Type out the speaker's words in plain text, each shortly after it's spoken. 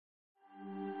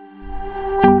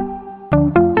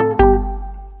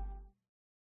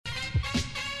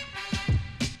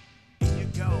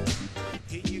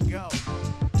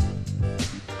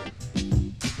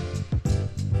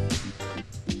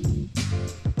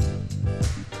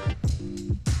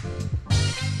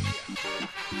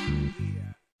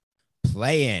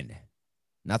Play in.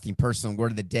 Nothing personal. Word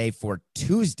of the day for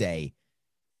Tuesday.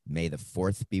 May the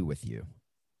 4th be with you.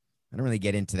 I don't really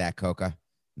get into that, Coca.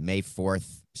 May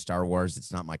 4th, Star Wars.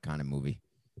 It's not my kind of movie.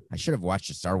 I should have watched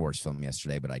a Star Wars film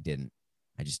yesterday, but I didn't.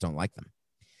 I just don't like them.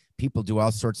 People do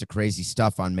all sorts of crazy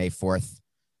stuff on May 4th.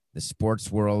 The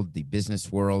sports world, the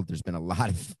business world. There's been a lot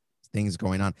of things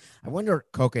going on. I wonder,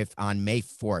 Coca, if on May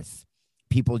 4th,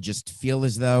 people just feel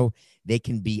as though they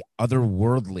can be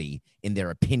otherworldly in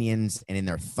their opinions and in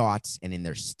their thoughts and in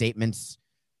their statements.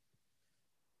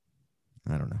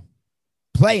 I don't know.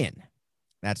 Play-in.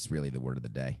 That's really the word of the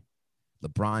day.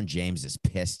 LeBron James is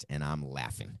pissed, and I'm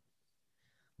laughing.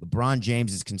 LeBron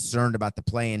James is concerned about the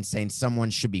play-in, saying someone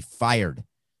should be fired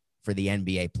for the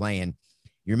NBA play-in.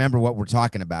 You remember what we're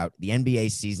talking about. The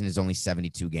NBA season is only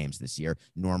 72 games this year.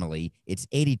 Normally, it's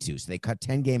 82, so they cut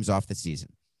 10 games off the season.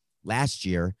 Last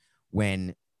year,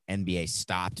 when NBA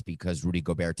stopped because Rudy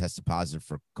Gobert tested positive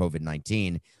for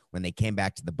COVID-19, when they came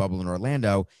back to the bubble in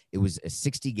Orlando, it was a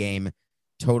 60-game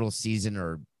total season,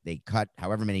 or they cut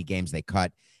however many games they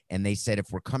cut. And they said,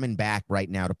 if we're coming back right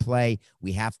now to play,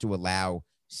 we have to allow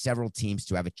several teams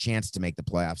to have a chance to make the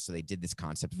playoffs. So they did this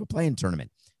concept of a play-in tournament.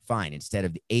 Fine. Instead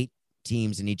of 8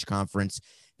 teams in each conference,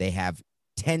 they have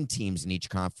 10 teams in each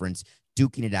conference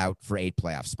duking it out for 8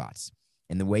 playoff spots.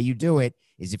 And the way you do it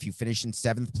is if you finish in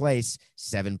 7th place,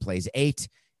 7 plays 8.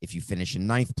 If you finish in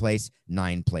 9th place,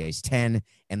 9 plays 10.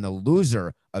 And the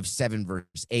loser of 7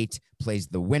 versus 8 plays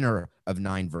the winner of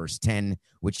 9 versus 10,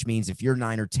 which means if you're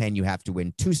 9 or 10, you have to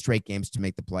win 2 straight games to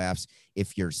make the playoffs.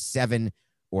 If you're 7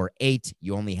 or 8,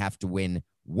 you only have to win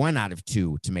 1 out of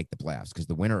 2 to make the playoffs, because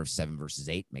the winner of 7 versus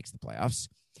 8 makes the playoffs.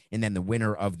 And then the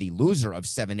winner of the loser of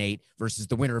 7-8 versus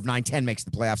the winner of 9-10 makes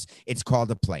the playoffs. It's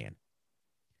called a play-in.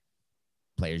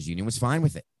 Players Union was fine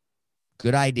with it.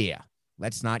 Good idea.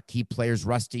 Let's not keep players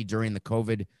rusty during the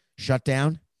COVID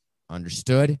shutdown.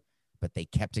 Understood. But they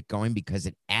kept it going because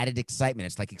it added excitement.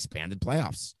 It's like expanded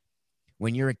playoffs.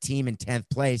 When you're a team in 10th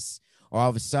place, all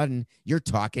of a sudden, you're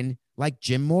talking like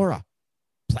Jim Mora.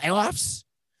 Playoffs?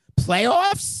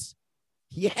 Playoffs?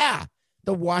 Yeah.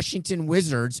 The Washington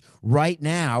Wizards right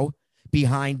now,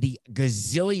 behind the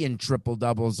gazillion triple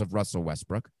doubles of Russell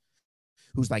Westbrook,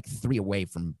 who's like 3 away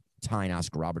from tying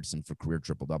Oscar Robertson for career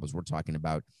triple doubles. We're talking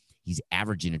about he's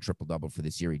averaging a triple double for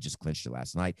this year. He just clinched it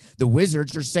last night. The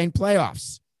Wizards are saying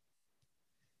playoffs.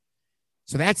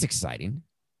 So that's exciting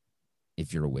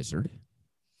if you're a Wizard.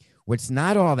 What's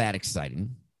not all that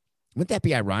exciting, wouldn't that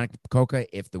be ironic, Coca,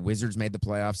 if the Wizards made the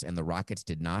playoffs and the Rockets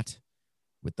did not,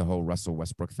 with the whole Russell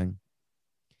Westbrook thing?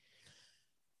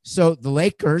 So the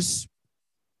Lakers,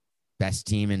 best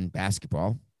team in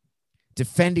basketball,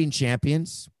 defending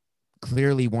champions,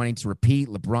 clearly wanting to repeat.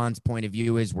 LeBron's point of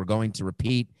view is we're going to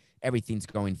repeat. Everything's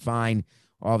going fine.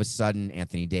 All of a sudden,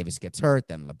 Anthony Davis gets hurt.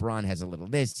 Then LeBron has a little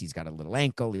this. He's got a little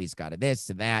ankle. He's got a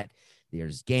this and that.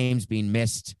 There's games being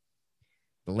missed.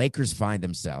 The Lakers find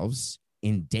themselves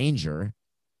in danger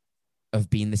of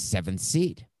being the 7th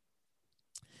seed.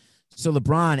 So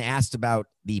LeBron asked about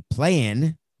the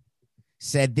play-in,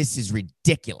 said this is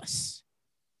ridiculous.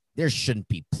 There shouldn't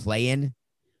be play-in.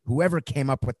 Whoever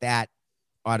came up with that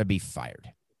ought to be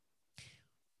fired.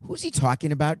 Who's he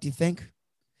talking about, do you think?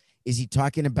 Is he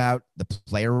talking about the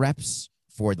player reps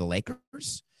for the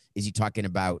Lakers? Is he talking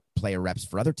about player reps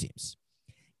for other teams?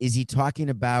 Is he talking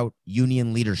about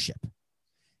union leadership?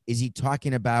 Is he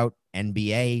talking about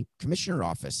NBA commissioner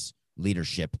office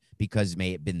leadership because it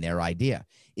may have been their idea?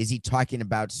 Is he talking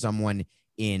about someone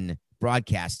in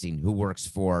broadcasting who works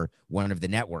for one of the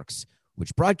networks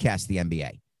which broadcast the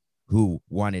NBA who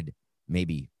wanted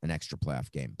maybe an extra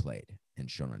playoff game played and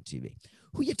shown on TV?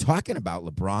 Who are you talking about,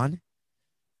 LeBron?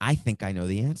 I think I know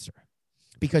the answer,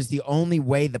 because the only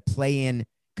way the play-in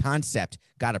concept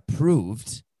got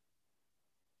approved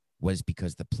was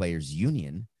because the players'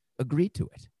 union agreed to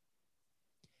it.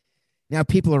 Now,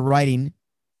 people are writing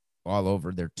all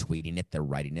over. They're tweeting it. They're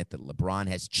writing it that LeBron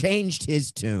has changed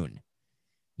his tune.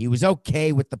 He was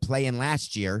okay with the play-in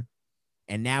last year,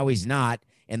 and now he's not.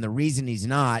 And the reason he's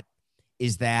not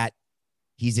is that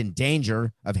he's in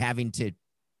danger of having to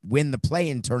win the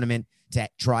play-in tournament to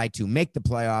try to make the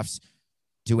playoffs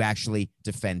to actually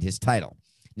defend his title.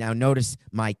 Now, notice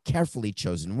my carefully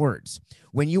chosen words.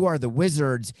 When you are the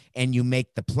Wizards and you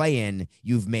make the play-in,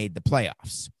 you've made the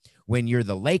playoffs. When you're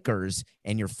the Lakers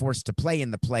and you're forced to play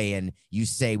in the play-in, you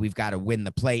say we've got to win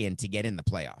the play-in to get in the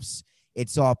playoffs.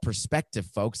 It's all perspective,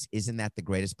 folks. Isn't that the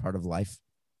greatest part of life?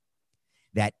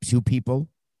 That two people,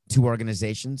 two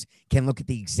organizations can look at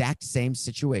the exact same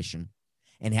situation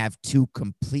and have two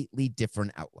completely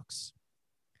different outlooks.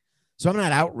 So I'm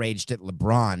not outraged at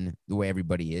LeBron the way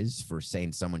everybody is for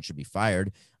saying someone should be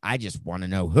fired. I just want to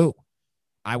know who.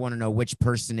 I want to know which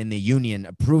person in the union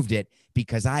approved it,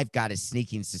 because I've got a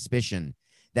sneaking suspicion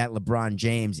that LeBron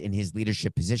James, in his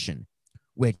leadership position,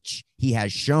 which he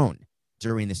has shown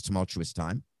during this tumultuous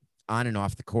time on and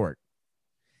off the court,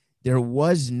 there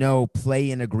was no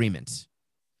play-in agreement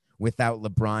without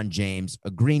LeBron James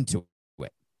agreeing to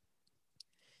it.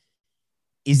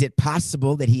 Is it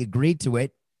possible that he agreed to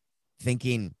it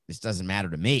thinking, this doesn't matter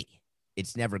to me,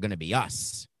 it's never going to be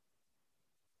us?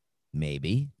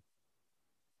 Maybe.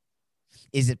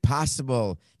 Is it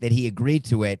possible that he agreed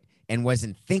to it and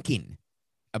wasn't thinking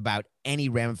about any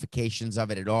ramifications of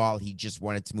it at all? He just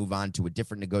wanted to move on to a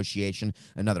different negotiation,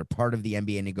 another part of the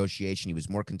NBA negotiation. He was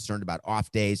more concerned about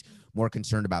off days, more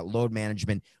concerned about load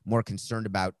management, more concerned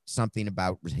about something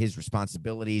about his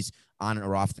responsibilities on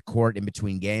or off the court in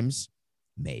between games.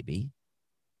 Maybe.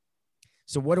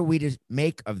 So what are we to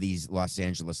make of these Los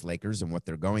Angeles Lakers and what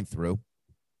they're going through?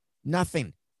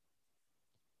 Nothing.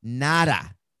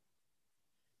 Nada.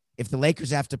 If the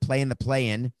Lakers have to play in the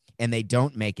play-in and they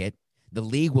don't make it, the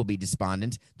league will be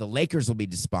despondent, the Lakers will be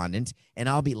despondent, and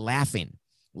I'll be laughing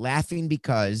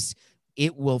because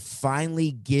it will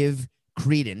finally give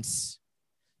credence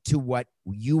to what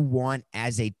you want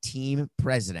as a team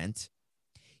president.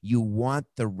 You want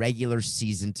the regular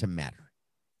season to matter.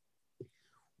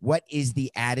 What is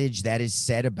the adage that is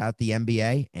said about the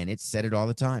NBA? And it's said it all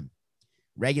the time.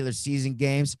 Regular season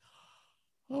games,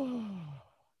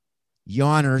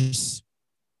 yawners,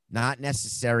 not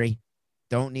necessary.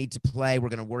 Don't need to play. We're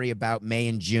going to worry about May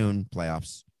and June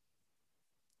playoffs.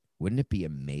 Wouldn't it be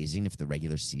amazing if the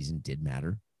regular season did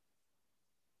matter?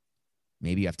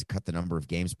 Maybe you have to cut the number of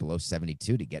games below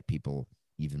 72 to get people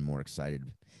even more excited.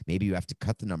 Maybe you have to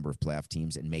cut the number of playoff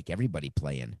teams and make everybody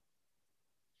play in.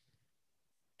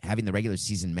 Having the regular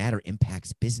season matter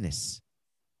impacts business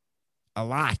a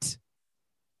lot.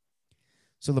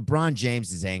 So LeBron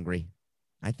James is angry.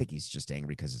 I think he's just angry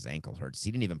because his ankle hurts. He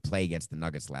didn't even play against the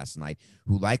Nuggets last night,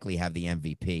 who likely have the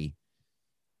MVP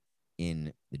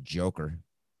in the Joker.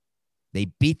 They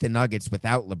beat the Nuggets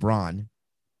without LeBron.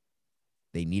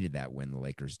 They needed that win, the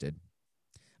Lakers did.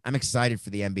 I'm excited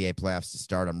for the NBA playoffs to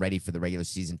start. I'm ready for the regular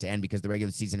season to end because the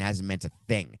regular season hasn't meant a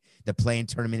thing. The play-in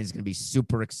tournament is going to be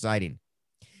super exciting.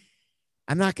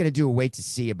 I'm not going to do a wait to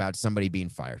see about somebody being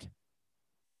fired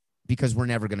because we're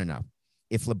never going to know.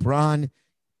 If LeBron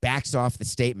backs off the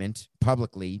statement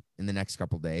publicly in the next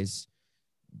couple of days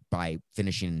by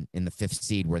finishing in the 5th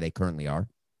seed where they currently are,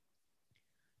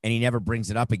 and he never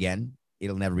brings it up again,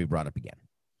 it'll never be brought up again.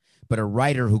 But a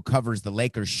writer who covers the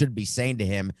Lakers should be saying to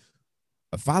him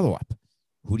a follow-up.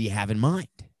 Who do you have in mind?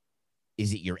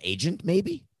 Is it your agent,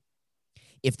 maybe?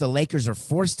 If the Lakers are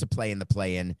forced to play in the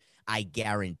play-in, I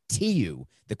guarantee you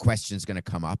the question's going to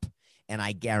come up, and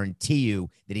I guarantee you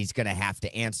that he's going to have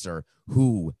to answer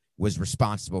who was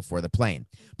responsible for the plane.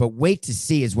 But wait to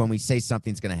see is when we say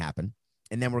something's going to happen,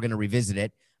 and then we're going to revisit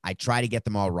it. I try to get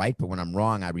them all right, but when I'm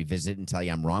wrong, I revisit and tell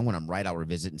you I'm wrong. When I'm right, I'll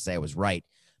revisit and say I was right.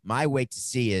 My wait to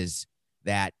see is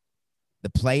that the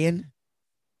play-in,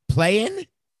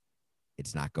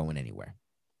 it's not going anywhere.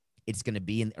 It's going to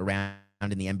be around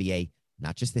in the NBA,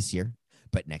 not just this year,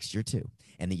 but next year too,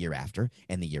 and the year after,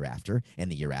 and the year after, and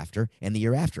the year after, and the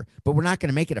year after. But we're not going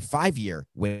to make it a 5-year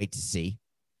wait to see.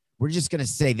 We're just going to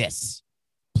say this.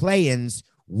 Play-ins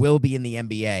will be in the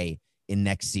NBA in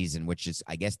next season, which is,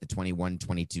 I guess, the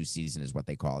 21-22 season is what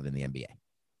they call it in the NBA.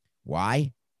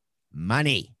 Why?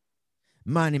 Money.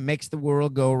 Money makes the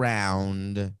world go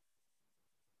round.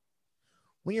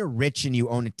 When you're rich and you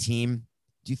own a team,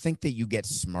 do you think that you get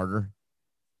smarter?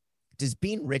 Does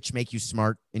being rich make you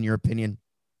smart, in your opinion?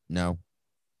 No.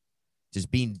 Does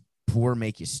being poor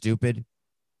make you stupid?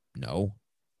 No.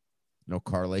 No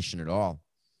correlation at all.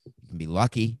 You can be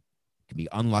lucky. You can be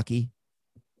unlucky.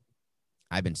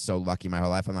 I've been so lucky my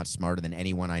whole life. I'm not smarter than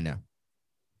anyone I know.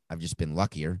 I've just been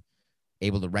luckier,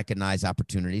 able to recognize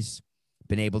opportunities,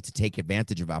 been able to take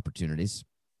advantage of opportunities.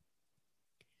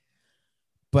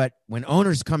 But when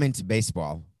owners come into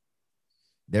baseball,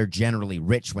 they're generally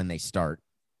rich when they start.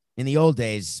 In the old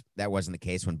days, that wasn't the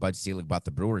case. When Bud Selig bought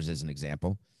the Brewers, as an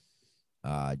example,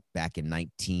 back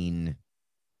in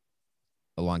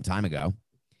a long time ago,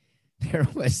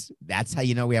 that's how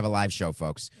you know we have a live show,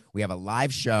 folks. We have a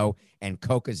live show, and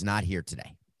Coca's not here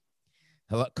today.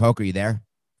 Hello, Coca, are you there?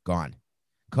 Gone.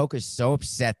 Coca's so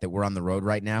upset that we're on the road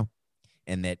right now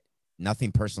and that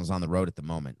nothing personal is on the road at the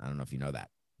moment. I don't know if you know that,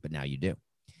 but now you do.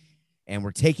 And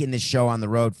we're taking this show on the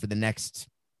road for the next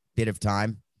bit of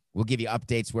time. We'll give you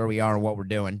updates where we are and what we're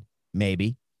doing,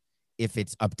 maybe, if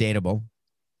it's updatable.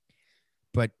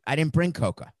 But I didn't bring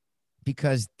Coca.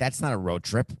 because that's not a road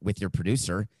trip with your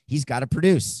producer. He's got to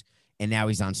produce. And now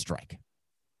he's on strike.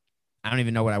 I don't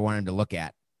even know what I want him to look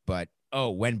at, but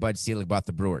when Bud Selig bought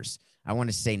the Brewers, I want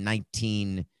to say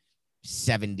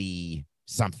 1970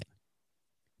 something,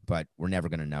 but we're never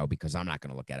going to know because I'm not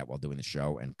going to look at it while doing the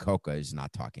show. And Coca is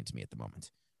not talking to me at the moment,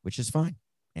 which is fine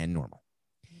and normal.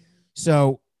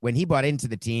 So when he bought into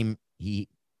the team,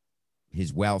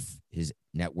 his wealth, his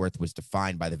net worth was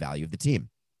defined by the value of the team.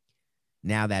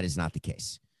 Now that is not the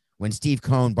case. When Steve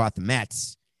Cohen bought the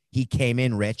Mets, he came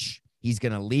in rich. He's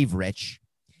going to leave rich.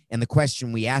 And the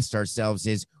question we asked ourselves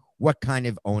is, what kind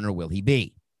of owner will he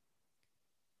be?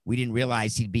 We didn't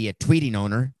realize he'd be a tweeting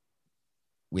owner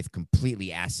with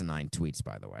completely asinine tweets,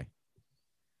 by the way.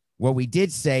 What we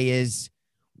did say is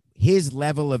his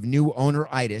level of new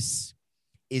owner-itis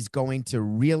is going to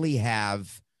really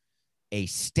have a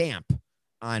stamp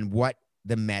on what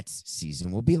the Mets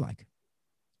season will be like.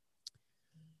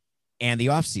 And the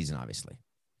offseason, obviously.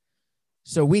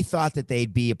 So we thought that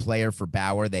they'd be a player for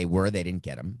Bauer. They didn't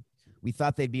get him. We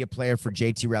thought they'd be a player for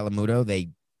JT Realmuto. They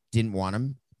didn't want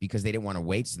him because they didn't want to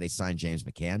wait, so they signed James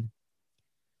McCann.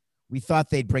 We thought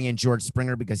they'd bring in George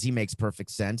Springer because he makes perfect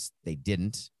sense. They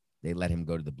didn't. They let him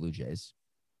go to the Blue Jays.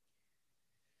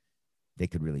 They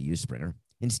could really use Springer.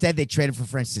 Instead, they traded for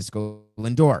Francisco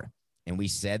Lindor. And we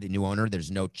said, the new owner, there's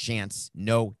no chance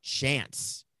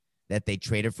that they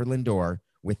traded for Lindor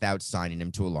without signing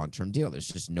him to a long-term deal. There's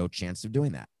just no chance of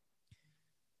doing that.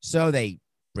 So they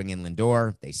bring in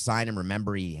Lindor. They sign him.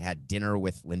 Remember, he had dinner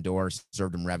with Lindor,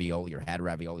 served him ravioli or had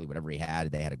ravioli, whatever he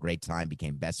had. They had a great time,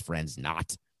 became best friends.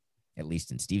 Not, at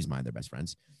least in Steve's mind, they're best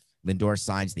friends. Lindor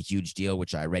signs the huge deal,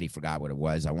 which I already forgot what it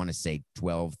was. I want to say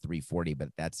 $12,340, but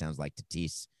that sounds like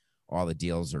Tatis. All the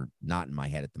deals are not in my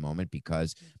head at the moment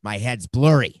because my head's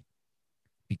blurry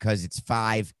because it's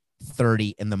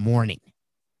 5:30 in the morning.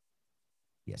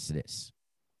 Yes, it is,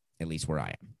 at least where I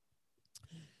am.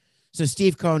 So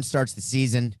Steve Cohen starts the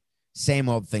season. Same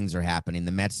old things are happening.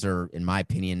 The Mets are, in my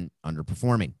opinion,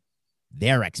 underperforming.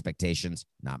 Their expectations,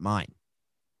 not mine.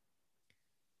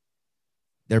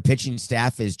 Their pitching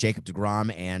staff is Jacob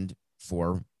deGrom and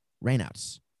 4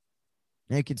 rainouts.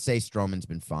 Now, you could say Stroman's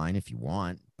been fine if you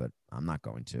want, but I'm not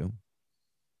going to.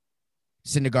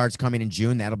 Syndergaard's coming in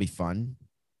June. That'll be fun.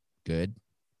 Good.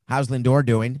 How's Lindor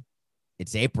doing?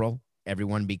 It's April.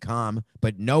 Everyone be calm,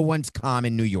 but no one's calm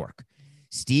in New York.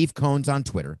 Steve Cohen's on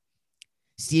Twitter.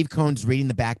 Steve Cohen's reading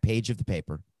the back page of the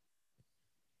paper.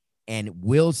 And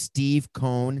will Steve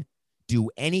Cohen do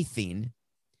anything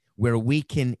where we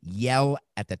can yell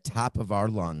at the top of our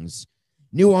lungs,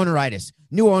 new owneritis,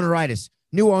 new owneritis,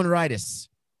 new owneritis?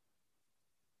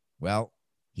 Well,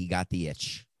 he got the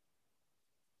itch.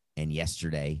 And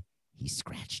yesterday, he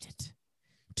scratched it.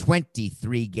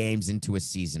 23 games into a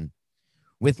season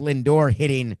with Lindor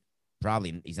hitting,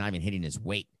 probably, he's not even hitting his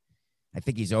weight. I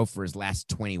think he's 0 for his last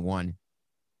 21. I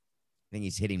think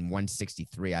he's hitting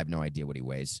 163. I have no idea what he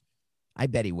weighs. I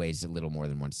bet he weighs a little more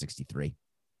than 163.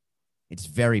 It's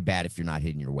very bad if you're not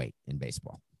hitting your weight in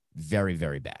baseball. Very,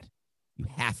 very bad. You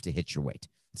have to hit your weight.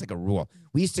 It's like a rule.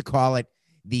 We used to call it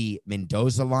the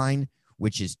Mendoza line,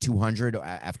 which is 200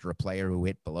 after a player who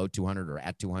hit below 200 or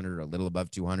at 200 or a little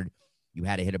above 200. You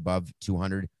had to hit above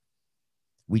 200.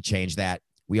 We changed that.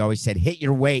 We always said, hit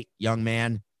your weight, young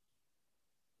man.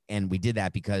 And we did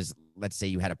that because let's say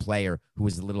you had a player who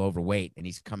was a little overweight and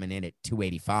he's coming in at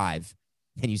 285.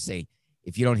 And you say,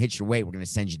 if you don't hit your weight, we're going to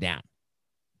send you down.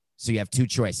 So you have 2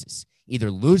 choices. Either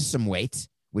lose some weight,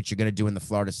 which you're going to do in the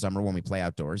Florida summer when we play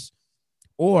outdoors,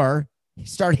 or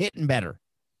start hitting better.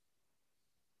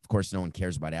 Of course, no one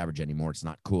cares about average anymore. It's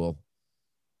not cool.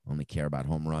 Only care about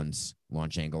home runs,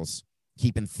 launch angles,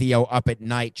 keeping Theo up at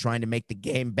night, trying to make the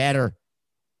game better.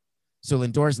 So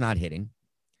Lindor's not hitting.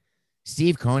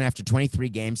 Steve Cohen, after 23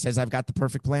 games, says, I've got the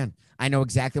perfect plan. I know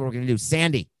exactly what we're going to do.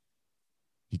 Sandy.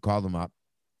 He called him up,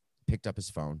 picked up his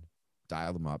phone,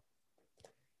 dialed him up.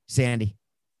 Sandy.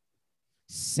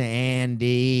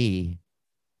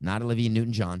 Not Olivia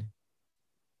Newton-John.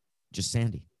 Just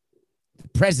Sandy. The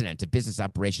president of business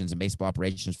operations and baseball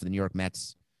operations for the New York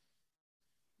Mets.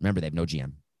 Remember, they have no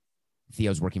GM.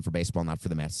 Theo's working for baseball, not for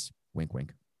the Mets. Wink,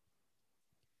 wink.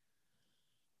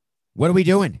 What are we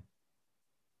doing?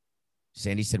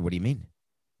 Sandy said, what do you mean?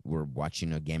 We're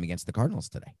watching a game against the Cardinals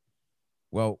today.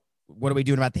 Well, what are we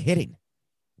doing about the hitting?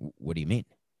 What do you mean?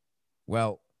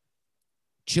 Well,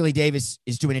 Chili Davis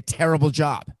is doing a terrible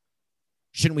job.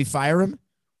 Shouldn't we fire him?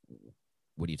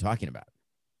 What are you talking about?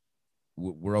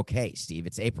 We're okay, Steve.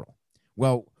 It's April.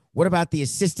 Well, what about the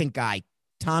assistant guy,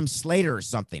 Tom Slater or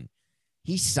something?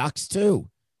 He sucks too.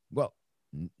 Well,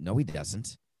 no, he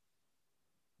doesn't.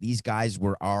 These guys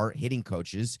were our hitting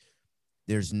coaches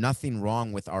There's nothing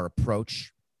wrong with our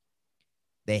approach.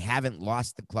 They haven't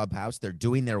lost the clubhouse. They're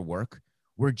doing their work.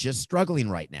 We're just struggling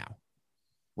right now.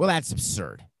 Well, that's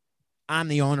absurd. I'm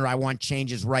the owner. I want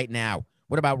changes right now.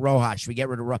 What about Rojas? Should we get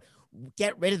rid of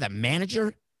Get rid of the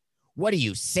manager? What are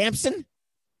you, Samson?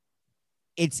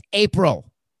 It's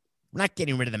April. We're not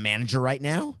getting rid of the manager right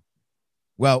now.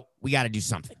 Well, we got to do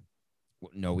something.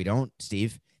 No, we don't,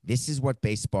 Steve. This is what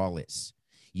baseball is.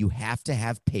 You have to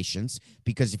have patience,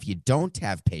 because if you don't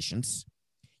have patience,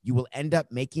 you will end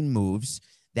up making moves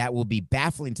that will be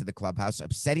baffling to the clubhouse,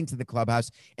 upsetting to the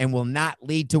clubhouse, and will not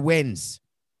lead to wins.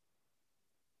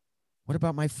 What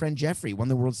about my friend Jeffrey? Won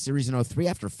the World Series in 2003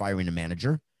 after firing a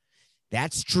manager.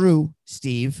 That's true,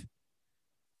 Steve.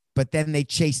 But then they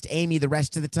chased Amy the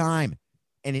rest of the time,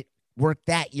 and it worked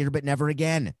that year, but never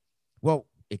again. Well,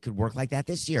 it could work like that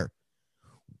this year.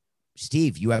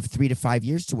 Steve, you have 3 to 5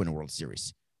 years to win a World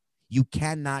Series. You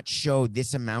cannot show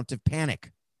this amount of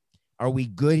panic. Are we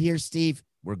good here, Steve?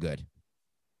 We're good.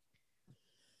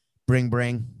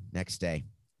 Bring. Next day.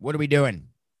 What are we doing?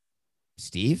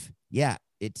 Steve? Yeah,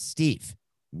 it's Steve.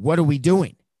 What are we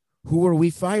doing? Who are we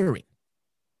firing?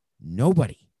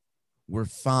 Nobody. We're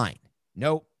fine.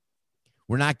 Nope.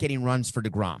 We're not getting runs for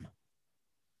DeGrom.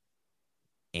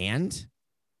 And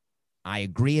I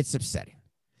agree it's upsetting.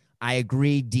 I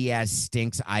agree Diaz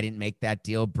stinks. I didn't make that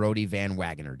deal. Brodie Van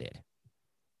Wagenen did.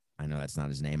 I know that's not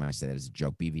his name. I say that as a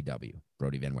joke. BVW.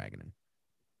 Brodie Van Wagenen.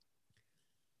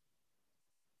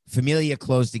 Familia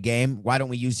closed the game. Why don't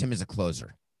we use him as a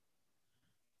closer?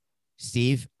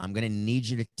 Steve, I'm going to need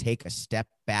you to take a step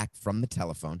back from the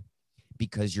telephone,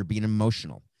 because you're being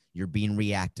emotional. You're being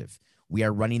reactive. We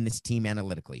are running this team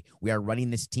analytically. We are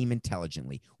running this team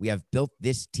intelligently. We have built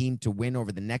this team to win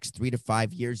over the next 3 to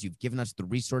 5 years. You've given us the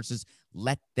resources.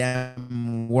 Let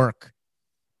them work.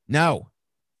 No.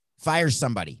 Fire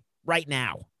somebody right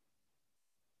now.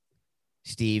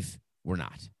 Steve, we're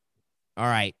not. All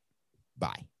right.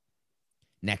 Bye.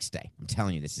 Next day. I'm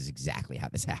telling you, this is exactly how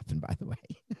this happened, by the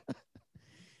way.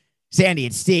 Sandy,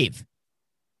 it's Steve.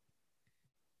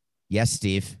 Yes,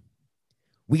 Steve.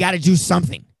 We got to do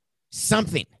something.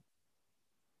 Something.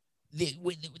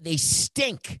 They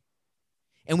stink.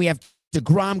 And we have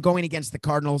DeGrom going against the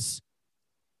Cardinals.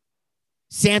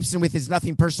 Samson, with his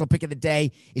nothing personal pick of the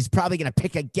day, is probably going to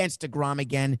pick against DeGrom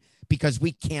again because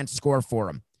we can't score for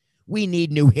him. We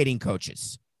need new hitting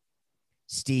coaches.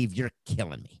 Steve, you're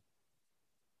killing me.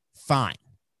 Fine.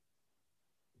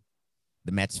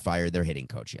 The Mets fired their hitting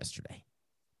coach yesterday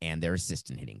and their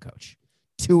assistant hitting coach.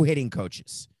 2 hitting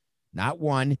coaches. Not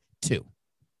 1, 2.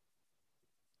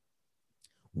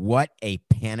 What a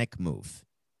panic move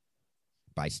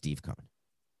by Steve Cohen.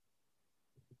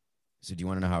 So do you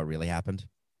want to know how it really happened?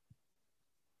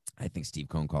 I think Steve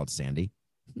Cohen called Sandy.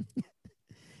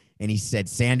 And he said,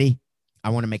 Sandy, I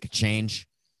want to make a change.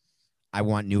 I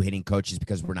want new hitting coaches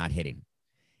because we're not hitting.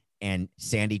 And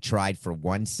Sandy tried for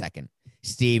 1 second.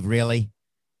 Steve, really?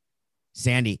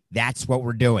 Sandy, that's what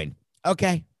we're doing.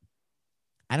 Okay.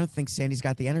 I don't think Sandy's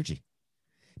got the energy.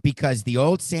 Because the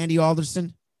old Sandy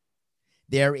Alderson,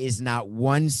 there is not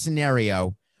one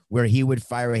scenario where he would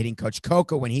fire a hitting coach.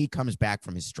 Coco, when he comes back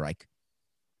from his strike,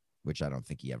 which I don't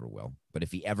think he ever will, but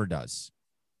if he ever does,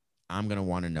 I'm going to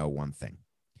want to know one thing.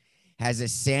 Has a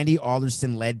Sandy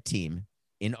Alderson-led team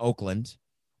in Oakland,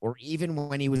 or even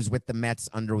when he was with the Mets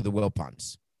under the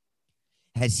Wilpons,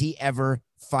 has he ever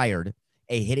fired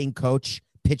a hitting coach,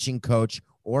 pitching coach,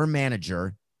 or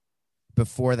manager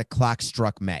before the clock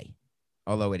struck May?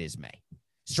 Although it is May.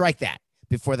 Strike that.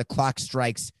 Before the clock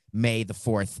strikes May the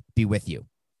 4th, be with you.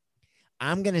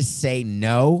 I'm going to say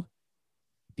no,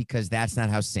 because that's not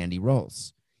how Sandy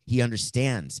rolls. He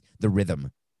understands the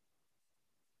rhythm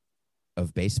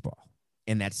of baseball,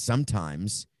 and that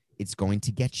sometimes it's going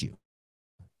to get you.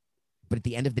 But at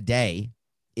the end of the day,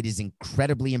 it is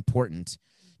incredibly important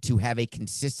to have a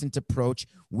consistent approach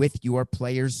with your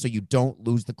players so you don't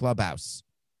lose the clubhouse.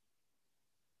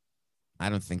 I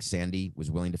don't think Sandy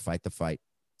was willing to fight the fight.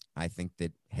 I think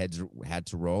that heads had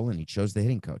to roll, and he chose the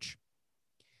hitting coach.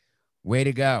 Way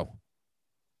to go.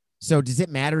 So does it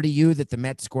matter to you that the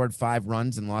Mets scored 5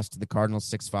 runs and lost to the Cardinals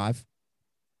 6-5?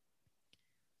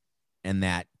 And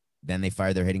that then they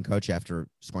fired their hitting coach after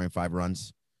scoring 5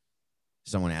 runs?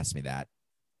 Someone asked me that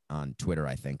on Twitter,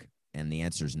 I think, and the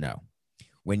answer is no.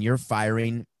 When you're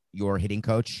firing your hitting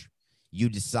coach, you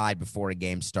decide before a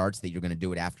game starts that you're going to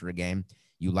do it after a game.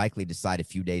 You likely decide a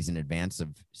few days in advance of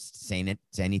saying it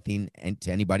to anything and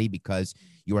to anybody, because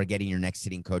you are getting your next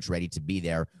hitting coach ready to be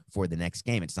there for the next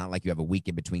game. It's not like you have a week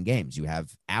in between games. You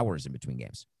have hours in between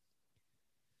games.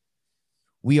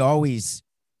 We always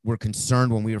were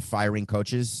concerned when we were firing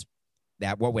coaches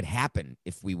that what would happen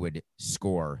if we would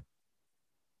score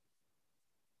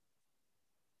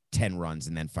 10 runs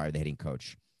and then fire the hitting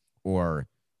coach, or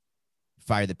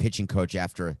fire the pitching coach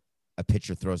after a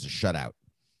pitcher throws a shutout,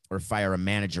 or fire a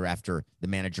manager after the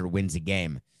manager wins a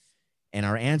game. And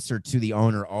our answer to the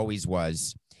owner always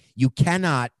was, you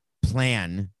cannot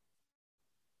plan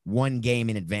one game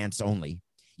in advance only.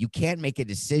 You can't make a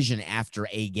decision after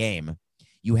a game.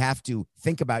 You have to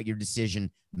think about your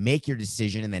decision, make your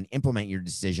decision, and then implement your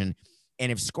decision.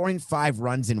 And if scoring 5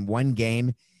 runs in one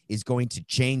game is going to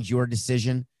change your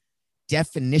decision,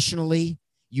 definitionally,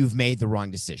 you've made the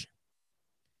wrong decision.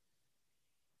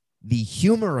 The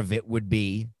humor of it would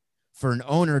be for an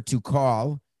owner to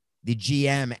call the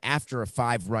GM after a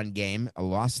 5-run game, a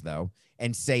loss though,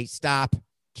 and say, stop,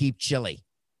 keep chilly.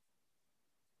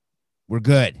 We're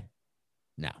good.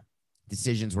 No.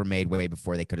 Decisions were made way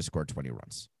before they could have scored 20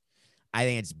 runs. I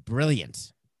think it's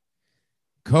brilliant.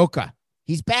 Coca,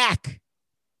 he's back.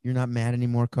 You're not mad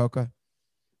anymore, Coca?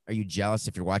 Are you jealous?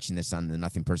 If you're watching this on the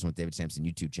Nothing Personal with David Samson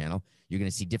YouTube channel, you're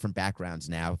going to see different backgrounds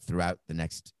now throughout the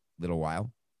next little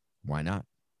while. Why not?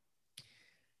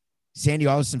 Sandy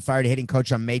Alderson fired a hitting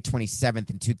coach on May 27th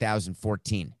in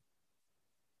 2014.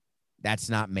 That's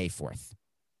not May 4th.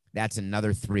 That's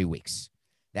another 3 weeks.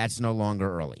 That's no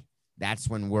longer early. That's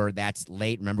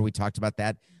late. Remember we talked about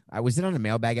that? Was it on a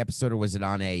mailbag episode or was it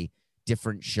on a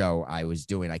different show I was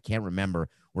doing? I can't remember,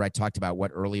 where I talked about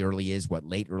what early is, what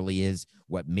late early is,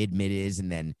 what mid is,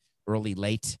 and then early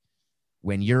late.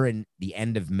 When you're in the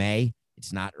end of May,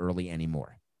 it's not early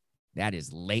anymore. That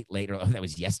is late. Oh, that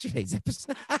was yesterday's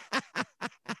episode.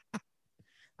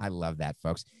 I love that,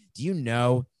 folks. Do you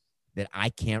know that I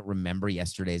can't remember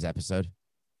yesterday's episode?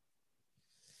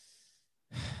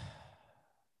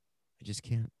 I just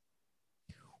can't.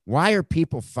 Why are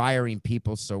people firing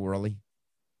people so early?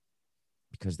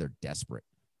 Because they're desperate.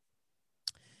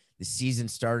 The season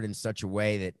started in such a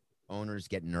way that owners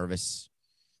get nervous.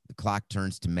 The clock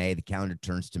turns to May, the calendar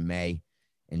turns to May,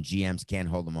 and GMs can't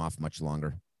hold them off much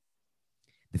longer.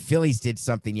 The Phillies did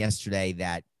something yesterday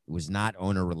that was not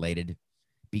owner related,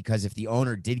 because if the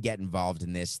owner did get involved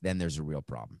in this, then there's a real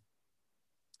problem.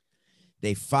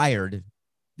 They fired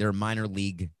their minor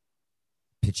league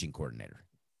pitching coordinator.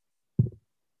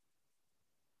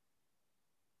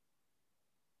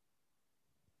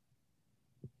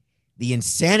 The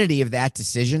insanity of that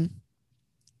decision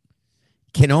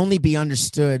can only be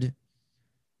understood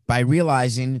by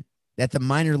realizing that the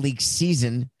minor league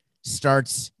season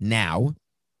starts now.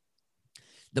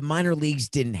 The minor leagues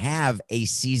didn't have a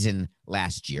season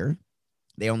last year.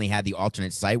 They only had the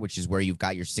alternate site, which is where you've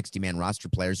got your 60-man roster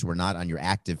players who are not on your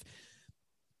active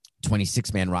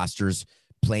 26-man rosters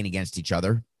playing against each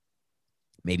other,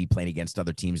 maybe playing against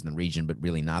other teams in the region, but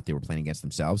really not. They were playing against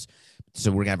themselves.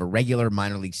 So we're going to have a regular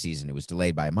minor league season. It was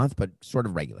delayed by a month, but sort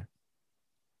of regular.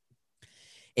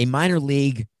 A minor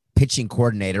league pitching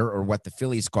coordinator, or what the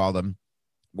Phillies called him,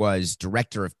 was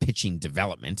director of pitching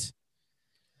development.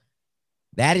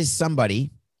 That is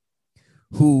somebody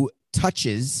who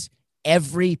touches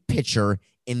every pitcher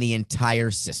in the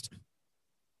entire system.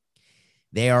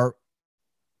 They are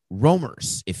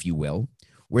roamers, if you will,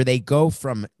 where they go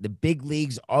from the big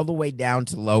leagues all the way down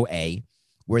to low A,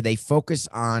 where they focus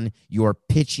on your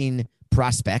pitching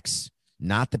prospects,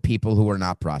 not the people who are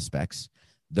not prospects,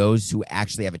 those who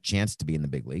actually have a chance to be in the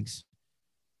big leagues,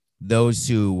 those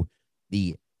who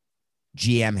the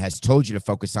GM has told you to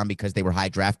focus on because they were high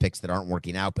draft picks that aren't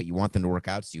working out, but you want them to work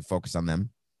out, so you focus on them.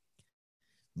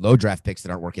 Low draft picks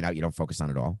that aren't working out, you don't focus on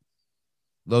at all.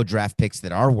 Low draft picks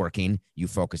that are working, you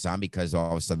focus on because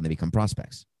all of a sudden they become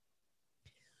prospects.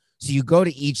 So you go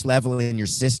to each level in your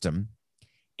system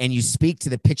and you speak to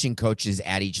the pitching coaches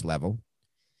at each level.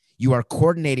 You are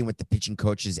coordinating with the pitching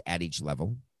coaches at each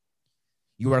level.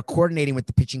 You are coordinating with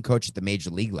the pitching coach at the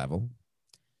major league level.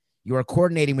 You are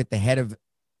coordinating with the head of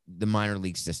the minor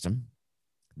league system,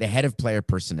 the head of player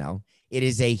personnel. It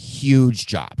is a huge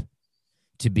job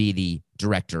to be the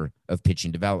director of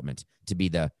pitching development, to be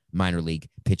the minor league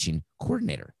pitching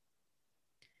coordinator.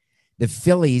 The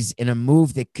Phillies, in a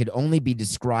move that could only be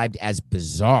described as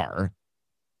bizarre,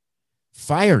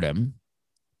 fired him.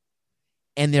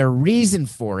 And their reason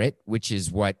for it, which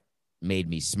is what made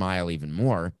me smile even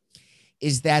more,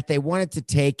 is that they wanted to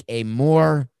take a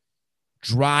more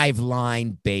drive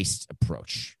line based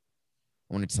approach.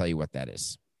 I want to tell you what that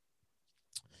is.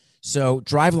 So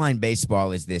Driveline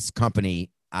Baseball is this company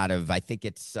out of, I think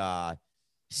it's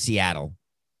Seattle.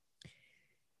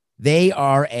 They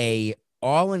are a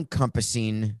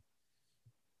all-encompassing,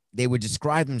 they would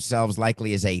describe themselves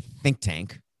likely as a think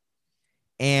tank,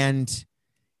 and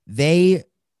they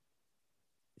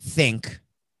think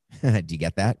Do you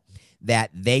get that?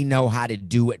 That they know how to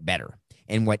do it better.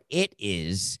 And what it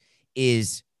is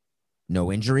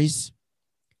no injuries,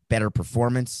 better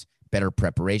performance, better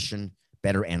preparation,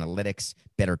 better analytics,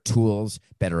 better tools,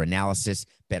 better analysis,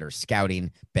 better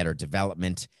scouting, better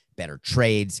development, better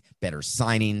trades, better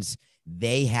signings.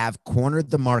 They have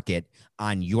cornered the market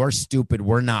on you're stupid,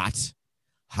 we're not.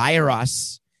 Hire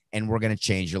us, and we're going to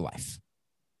change your life.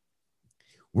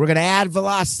 We're going to add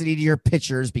velocity to your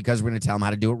pitchers because we're going to tell them how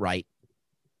to do it right.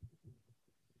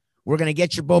 We're going to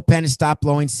get your bullpen to stop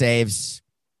blowing saves.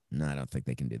 No, I don't think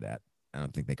they can do that. I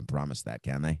don't think they can promise that,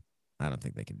 can they? I don't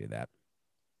think they can do that.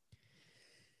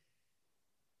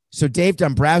 So Dave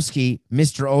Dombrowski,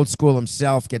 Mr. Old School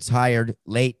himself, gets hired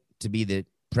late to be the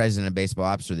president of baseball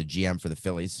ops or the GM for the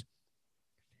Phillies.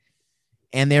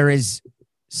 And there is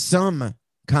some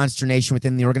consternation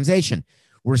within the organization.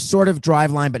 We're sort of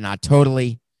driveline, but not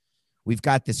totally. We've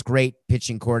got this great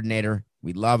pitching coordinator.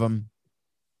 We love him,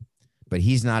 but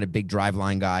he's not a big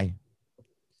driveline guy.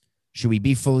 Should we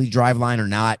be fully driveline or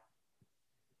not?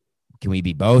 Can we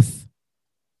be both?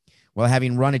 Well,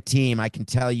 having run a team, I can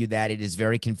tell you that it is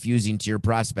very confusing to your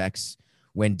prospects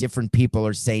when different people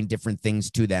are saying different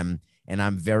things to them. And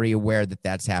I'm very aware that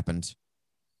that's happened,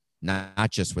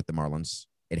 not just with the Marlins.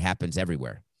 It happens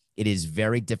everywhere. It is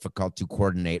very difficult to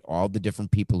coordinate all the different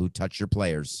people who touch your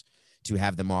players to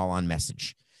have them all on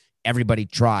message. Everybody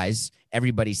tries.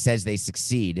 Everybody says they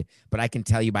succeed. But I can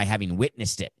tell you by having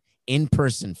witnessed it in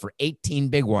person for 18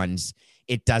 big ones,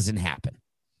 it doesn't happen.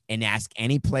 And ask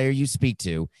any player you speak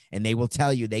to, and they will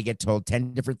tell you they get told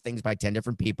 10 different things by 10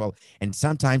 different people. And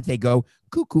sometimes they go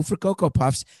cuckoo for Cocoa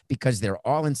Puffs because they're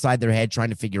all inside their head trying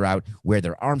to figure out where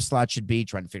their arm slot should be,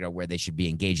 trying to figure out where they should be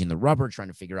engaging the rubber, trying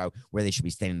to figure out where they should be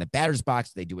standing in the batter's box.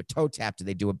 Do they do a toe tap? Do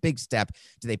they do a big step?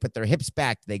 Do they put their hips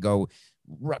back? Do they go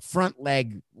front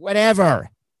leg? Whatever.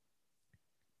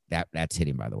 That's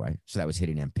hitting, by the way. So that was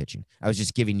hitting and pitching. I was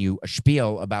just giving you a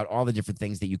spiel about all the different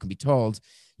things that you can be told.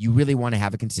 You really want to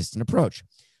have a consistent approach.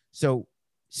 So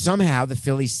somehow the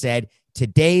Phillies said,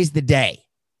 today's the day.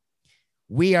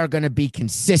 We are going to be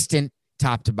consistent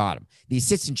top to bottom. The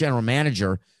assistant general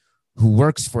manager who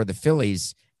works for the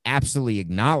Phillies absolutely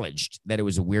acknowledged that it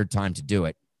was a weird time to do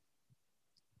it.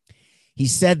 He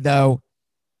said, though,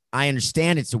 I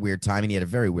understand it's a weird time, and he had a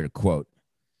very weird quote.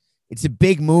 It's a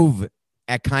big move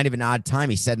at kind of an odd time,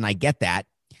 he said, and I get that.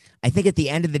 I think at the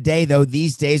end of the day, though,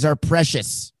 these days are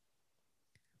precious.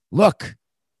 Look,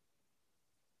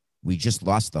 we just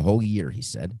lost the whole year, he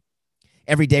said.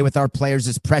 Every day with our players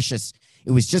is precious.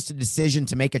 It was just a decision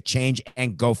to make a change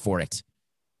and go for it.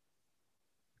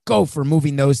 Go for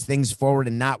moving those things forward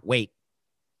and not wait.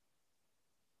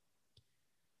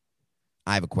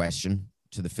 I have a question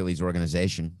to the Phillies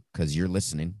organization because you're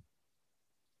listening.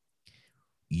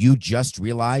 You just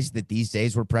realized that these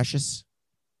days were precious?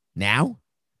 Now?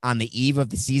 On the eve of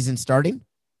the season starting?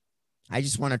 I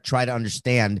just want to try to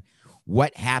understand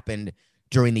what happened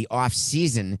during the off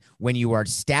season when you are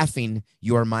staffing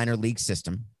your minor league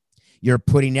system. You're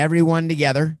putting everyone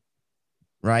together,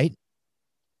 right?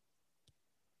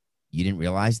 You didn't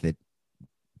realize that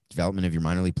development of your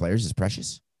minor league players is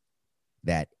precious?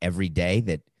 That every day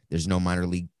that there's no minor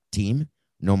league team,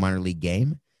 no minor league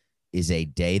game, is a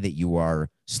day that you are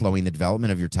slowing the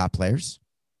development of your top players?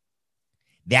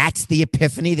 That's the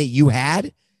epiphany that you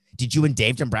had? Did you and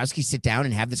Dave Dombrowski sit down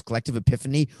and have this collective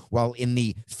epiphany while in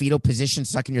the fetal position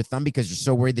sucking your thumb because you're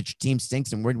so worried that your team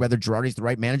stinks and worried whether Girardi's the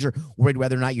right manager, worried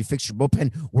whether or not you fix your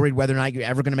bullpen, worried whether or not you're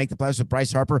ever going to make the playoffs with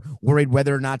Bryce Harper, worried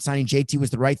whether or not signing JT was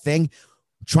the right thing,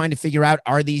 trying to figure out,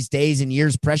 are these days and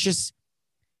years precious?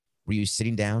 Were you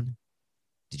sitting down?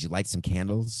 Did you light some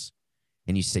candles?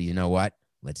 And you said, you know what?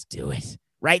 Let's do it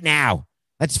right now.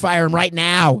 Let's fire him right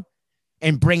now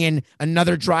and bring in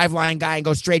another driveline guy and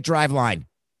go straight driveline.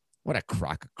 What a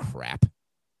crock of crap.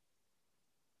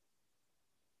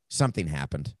 Something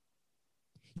happened.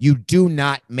 You do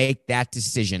not make that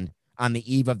decision on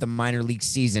the eve of the minor league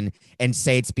season and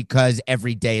say it's because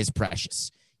every day is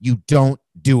precious. You don't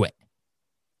do it.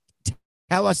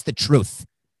 Tell us the truth.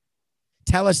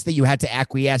 Tell us that you had to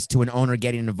acquiesce to an owner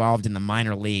getting involved in the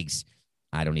minor leagues.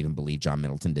 I don't even believe John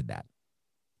Middleton did that.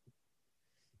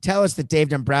 Tell us that Dave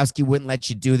Dombrowski wouldn't let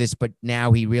you do this, but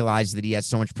now he realized that he has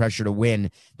so much pressure to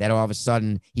win that all of a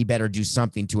sudden he better do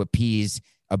something to appease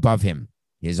above him,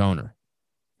 his owner.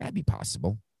 That'd be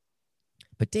possible.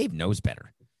 But Dave knows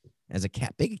better. As a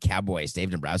big cowboy as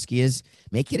Dave Dombrowski is,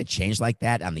 making a change like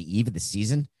that on the eve of the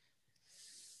season.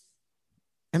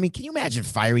 I mean, can you imagine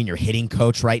firing your hitting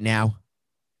coach right now?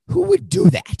 Who would do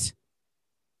that?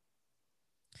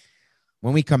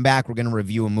 When we come back, we're going to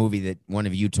review a movie that one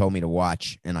of you told me to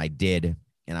watch, and I did.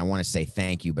 and I want to say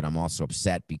thank you, but I'm also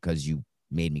upset because you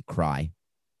made me cry.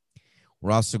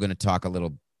 We're also going to talk a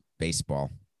little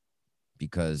baseball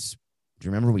because do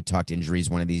you remember we talked injuries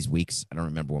one of these weeks? I don't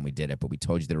remember when we did it, but we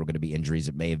told you there were going to be injuries.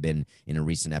 It may have been in a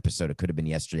recent episode. It could have been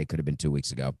yesterday. It could have been 2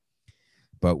 weeks ago.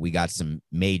 But we got some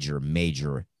major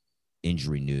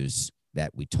injury news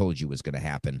that we told you was going to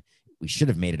happen. We should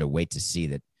have made it a wait to see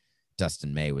that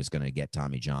Dustin May was going to get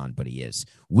Tommy John, but he is.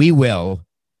 We will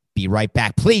be right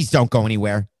back. Please don't go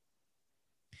anywhere.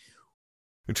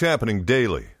 It's happening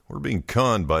daily. We're being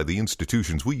conned by the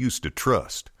institutions we used to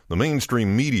trust. The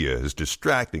mainstream media is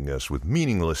distracting us with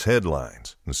meaningless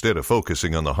headlines instead of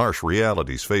focusing on the harsh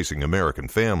realities facing American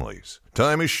families.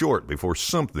 Time is short before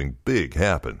something big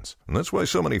happens, and that's why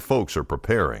so many folks are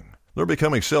preparing. They're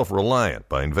becoming self-reliant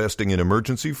by investing in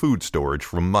emergency food storage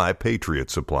from My Patriot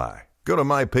Supply. Go to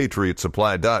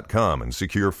MyPatriotSupply.com and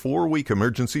secure 4-week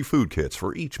emergency food kits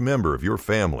for each member of your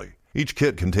family. Each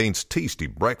kit contains tasty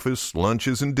breakfasts,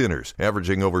 lunches, and dinners,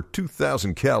 averaging over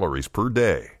 2,000 calories per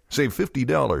day. Save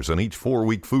 $50 on each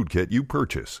 4-week food kit you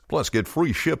purchase. Plus, get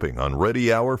free shipping on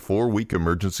Ready Hour 4-week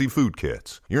emergency food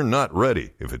kits. You're not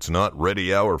ready if it's not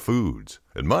Ready Hour Foods.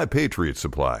 At My Patriot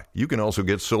Supply, you can also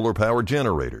get solar power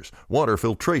generators, water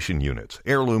filtration units,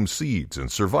 heirloom seeds,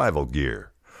 and survival gear.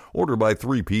 Order by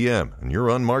 3 p.m. and your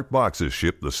unmarked boxes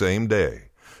ship the same day.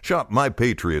 Shop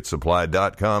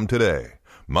MyPatriotSupply.com today.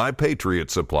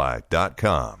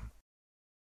 MyPatriotSupply.com.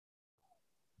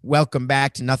 Welcome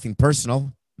back to Nothing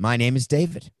Personal. My name is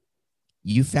David.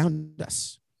 You found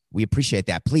us. We appreciate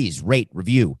that. Please rate,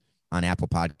 review on Apple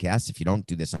Podcasts. If you don't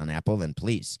do this on Apple, then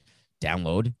please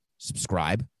download,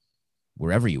 subscribe,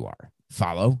 wherever you are.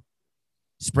 Follow.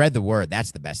 Spread the word.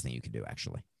 That's the best thing you can do,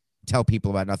 actually. Tell people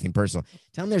about Nothing Personal.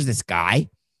 Tell them there's this guy.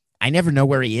 I never know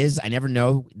where he is. I never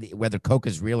know whether Coke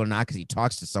is real or not because he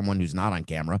talks to someone who's not on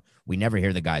camera. We never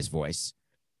hear the guy's voice.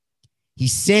 He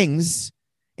sings,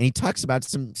 and he talks about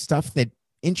some stuff that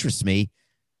interests me.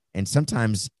 And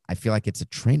sometimes I feel like it's a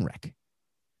train wreck.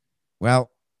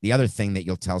 Well, the other thing that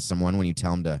you'll tell someone when you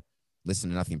tell them to listen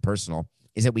to Nothing Personal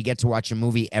is that we get to watch a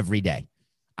movie every day.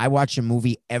 I watch a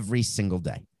movie every single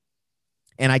day.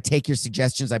 And I take your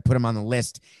suggestions. I put them on the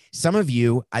list. Some of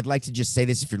you, I'd like to just say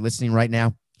this if you're listening right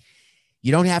now.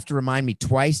 You don't have to remind me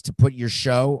twice to put your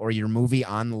show or your movie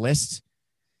on the list.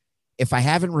 If I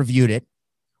haven't reviewed it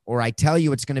or I tell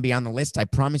you it's going to be on the list, I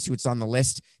promise you it's on the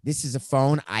list. This is a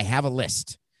phone. I have a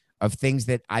list of things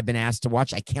that I've been asked to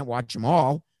watch. I can't watch them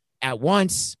all at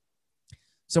once.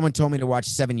 Someone told me to watch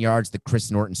 7 Yards, the Chris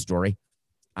Norton story.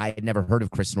 I had never heard of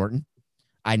Chris Norton.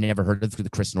 I never heard of the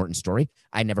Chris Norton story.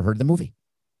 I never heard of the movie.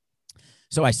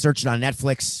 So I searched it on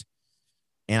Netflix,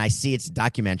 and I see it's a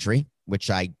documentary,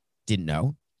 which I didn't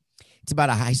know. It's about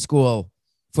a high school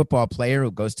football player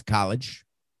who goes to college,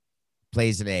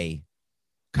 plays in a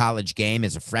college game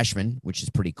as a freshman, which is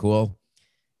pretty cool,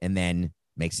 and then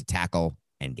makes a tackle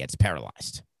and gets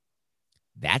paralyzed.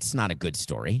 That's not a good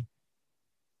story.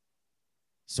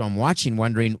 So I'm watching,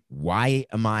 wondering, why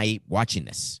am I watching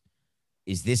this?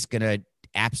 Is this going to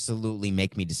absolutely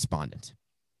make me despondent?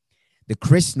 The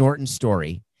Chris Norton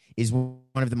story is one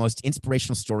of the most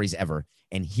inspirational stories ever,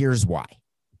 and here's why.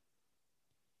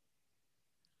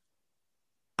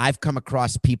 I've come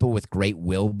across people with great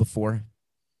will before,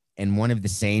 and one of the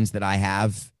sayings that I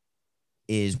have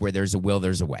is where there's a will,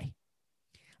 there's a way.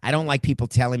 I don't like people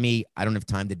telling me I don't have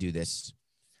time to do this.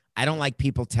 I don't like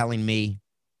people telling me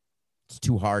it's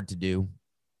too hard to do.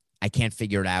 I can't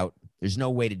figure it out. There's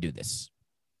no way to do this.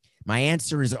 My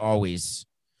answer is always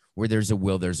where there's a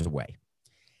will, there's a way.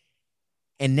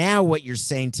 And now what you're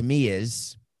saying to me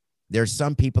is there's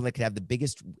some people that could have the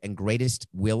biggest and greatest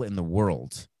will in the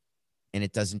world, and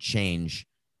it doesn't change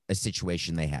a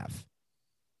situation they have.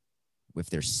 If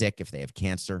they're sick, if they have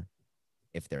cancer,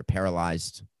 if they're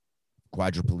paralyzed,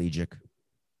 quadriplegic,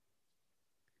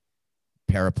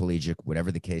 paraplegic,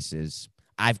 whatever the case is.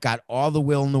 I've got all the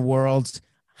will in the world.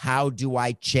 How do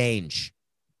I change?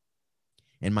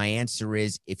 And my answer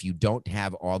is, if you don't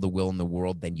have all the will in the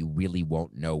world, then you really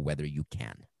won't know whether you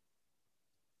can.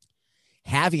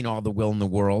 Having all the will in the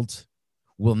world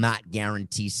will not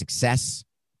guarantee success,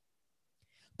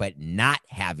 but not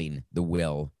having the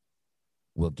will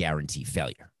guarantee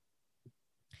failure.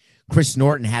 Chris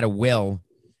Norton had a will,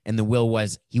 and the will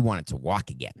was he wanted to walk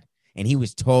again. And he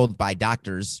was told by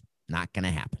doctors, not going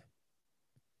to happen.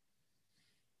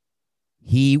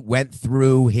 He went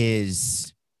through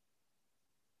his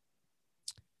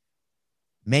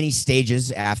many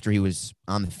stages after he was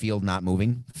on the field not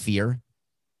moving, fear,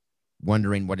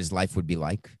 wondering what his life would be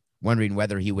like, wondering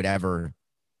whether he would ever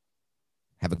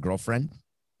have a girlfriend,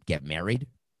 get married,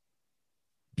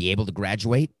 be able to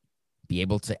graduate, be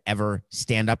able to ever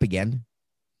stand up again.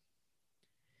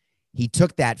 He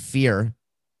took that fear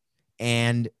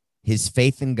and his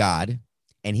faith in God,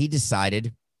 and he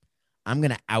decided, I'm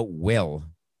going to outwill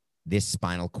this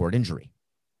spinal cord injury.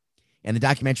 And the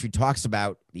documentary talks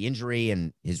about the injury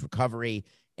and his recovery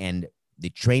and the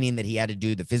training that he had to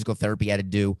do, the physical therapy he had to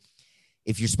do.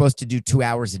 If you're supposed to do 2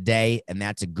 hours a day, and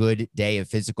that's a good day of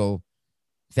physical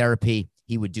therapy,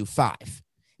 he would do 5.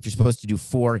 If you're supposed to do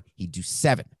 4, he'd do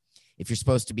 7. If you're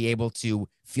supposed to be able to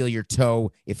feel your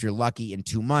toe, if you're lucky, in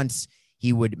 2 months,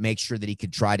 he would make sure that he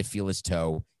could try to feel his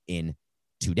toe in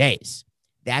 2 days.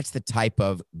 That's the type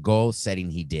of goal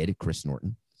setting he did, Chris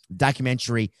Norton. The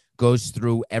documentary goes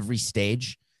through every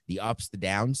stage, the ups, the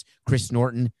downs. Chris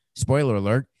Norton, spoiler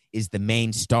alert, is the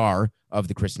main star of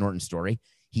the Chris Norton story.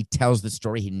 He tells the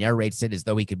story. He narrates it as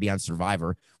though he could be on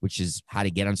Survivor, which is how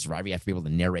to get on Survivor. You have to be able to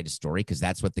narrate a story, because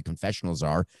that's what the confessionals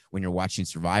are when you're watching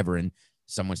Survivor and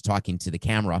someone's talking to the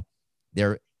camera.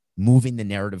 They're moving the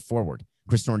narrative forward.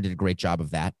 Chris Norton did a great job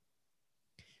of that.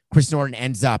 Chris Norton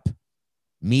ends up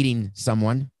meeting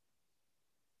someone,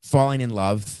 falling in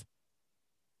love,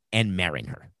 and marrying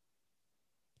her.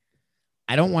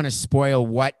 I don't want to spoil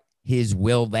what his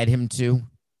will led him to,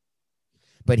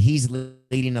 but he's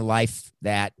leading a life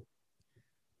that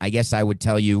I guess I would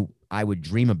tell you I would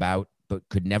dream about, but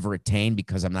could never attain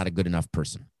because I'm not a good enough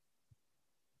person.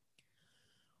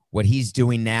 What he's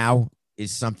doing now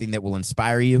is something that will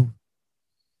inspire you.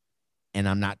 And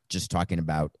I'm not just talking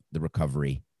about the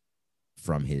recovery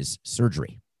from his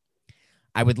surgery.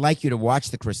 I would like you to watch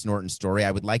the Chris Norton story.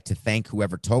 I would like to thank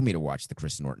whoever told me to watch the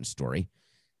Chris Norton story.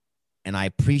 And I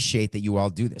appreciate that you all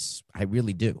do this. I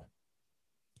really do.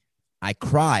 I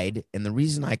cried, and the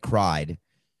reason I cried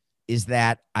is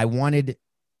that I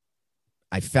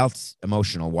felt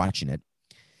emotional watching it,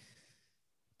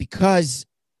 because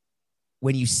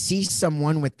when you see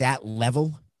someone with that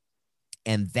level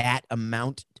and that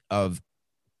amount of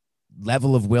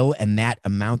level of will and that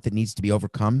amount that needs to be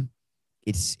overcome,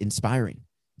 it's inspiring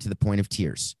to the point of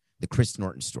tears. The Chris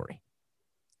Norton story.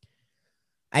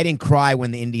 I didn't cry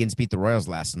when the Indians beat the Royals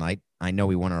last night. I know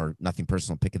we won our Nothing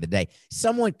Personal pick of the day.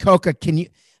 Someone, Coca,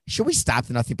 should we stop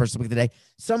the Nothing Personal pick of the day?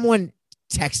 Someone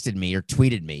texted me or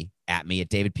tweeted me at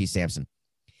David P. Sampson.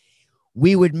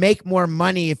 We would make more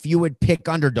money if you would pick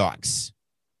underdogs.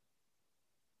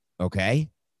 Okay.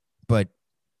 But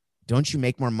don't you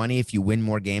make more money if you win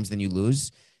more games than you lose?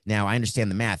 Now, I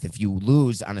understand the math. If you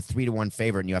lose on a 3-1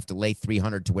 favorite and you have to lay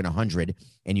 300 to win 100,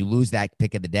 and you lose that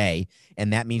pick of the day,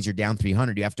 and that means you're down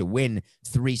 300, you have to win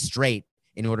 3 straight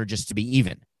in order just to be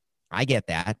even. I get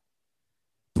that.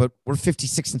 But we're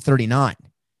 56-39.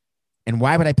 And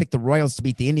why would I pick the Royals to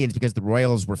beat the Indians? Because the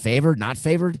Royals were favored, not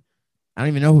favored? I don't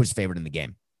even know who was favored in the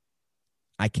game.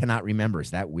 I cannot remember.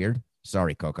 Is that weird?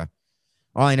 Sorry, Coca.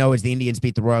 All I know is the Indians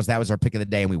beat the Royals. That was our pick of the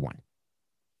day, and we won.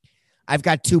 I've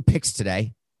got 2 picks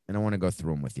today, and I want to go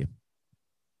through them with you.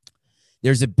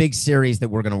 There's a big series that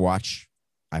we're going to watch.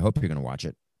 I hope you're going to watch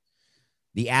it.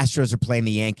 The Astros are playing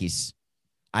the Yankees.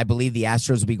 I believe the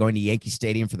Astros will be going to Yankee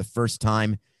Stadium for the first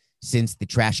time since the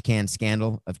trash can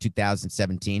scandal of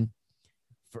 2017.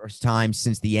 First time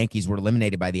since the Yankees were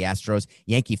eliminated by the Astros.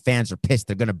 Yankee fans are pissed.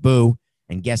 They're going to boo.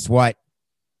 And guess what?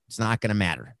 It's not going to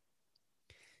matter.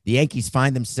 The Yankees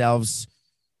find themselves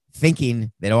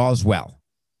thinking that all is well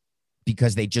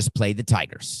because they just played the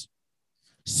Tigers.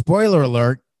 Spoiler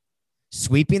alert,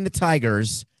 sweeping the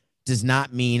Tigers does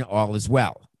not mean all is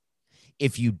well.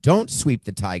 If you don't sweep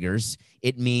the Tigers,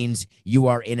 it means you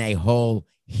are in a whole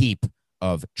heap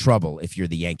of trouble if you're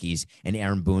the Yankees, and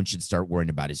Aaron Boone should start worrying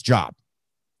about his job.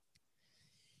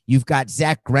 You've got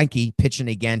Zach Greinke pitching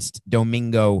against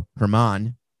Domingo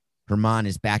Germán. Germán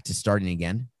is back to starting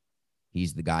again.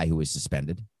 He's the guy who was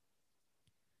suspended.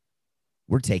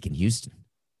 We're taking Houston.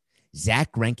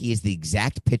 Zach Greinke is the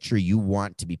exact pitcher you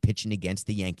want to be pitching against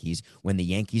the Yankees when the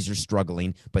Yankees are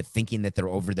struggling, but thinking that they're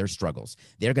over their struggles.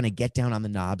 They're going to get down on the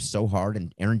knob so hard,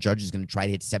 and Aaron Judge is going to try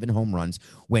to hit 7 home runs.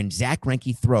 When Zach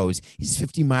Greinke throws his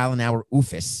 50-mile-an-hour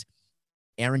oofus,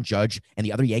 Aaron Judge and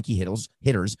the other Yankee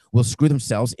hitters will screw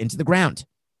themselves into the ground.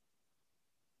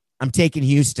 I'm taking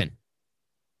Houston,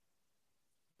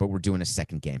 but we're doing a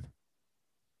second game.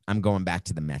 I'm going back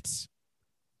to the Mets.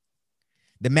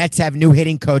 The Mets have new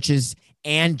hitting coaches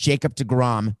and Jacob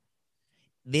deGrom.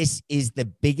 This is the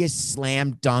biggest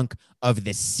slam dunk of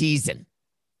the season.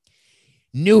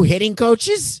 New hitting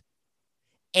coaches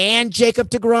and Jacob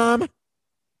deGrom.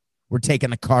 We're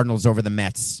taking the Cardinals over the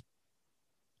Mets.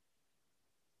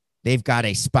 They've got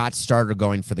a spot starter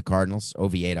going for the Cardinals,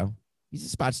 Oviedo. He's a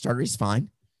spot starter. He's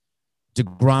fine.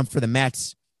 deGrom for the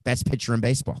Mets, best pitcher in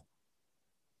baseball.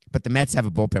 But the Mets have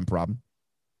a bullpen problem.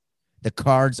 The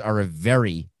Cards are a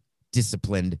very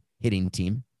disciplined hitting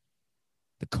team.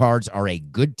 The Cards are a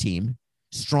good team,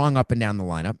 strong up and down the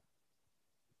lineup.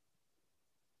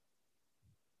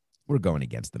 We're going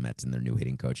against the Mets and their new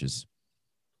hitting coaches.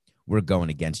 We're going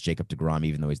against Jacob deGrom,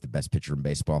 even though he's the best pitcher in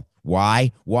baseball.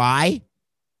 Why? Why?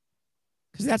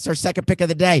 Because that's our second pick of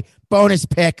the day. Bonus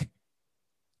pick.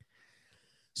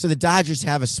 So the Dodgers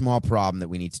have a small problem that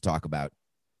we need to talk about.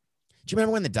 Do you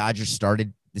remember when the Dodgers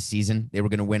started the season? They were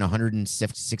going to win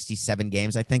 167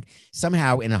 games, I think.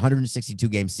 Somehow in a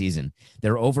 162-game season,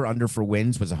 their over-under for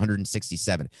wins was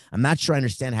 167. I'm not sure I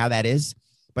understand how that is,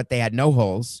 but they had no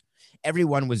holes.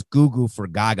 Everyone was goo-goo for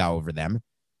Gaga over them.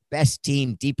 Best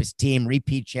team, deepest team,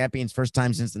 repeat champions, first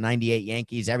time since the 98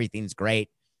 Yankees. Everything's great.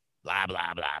 Blah,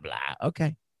 blah, blah, blah.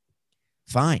 Okay.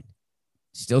 Fine.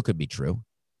 Still could be true.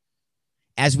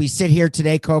 As we sit here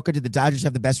today, Coca, did the Dodgers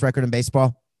have the best record in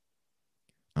baseball?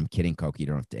 I'm kidding, Coca. You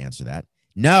don't have to answer that.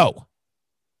 No.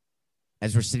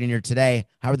 As we're sitting here today,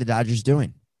 how are the Dodgers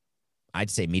doing? I'd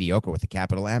say mediocre with a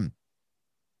capital M.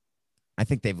 I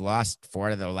think they've lost 4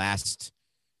 out of their last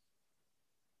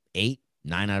 8,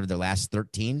 9 out of their last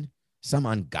 13. Some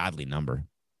ungodly number.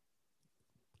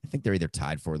 I think they're either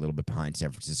tied for a little bit behind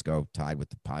San Francisco, tied with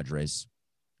the Padres.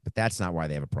 But that's not why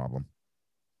they have a problem.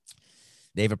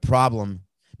 They have a problem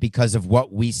because of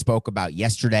what we spoke about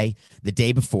yesterday, the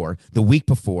day before, the week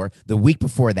before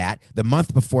that, the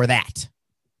month before that.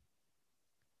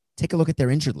 Take a look at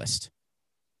their injured list.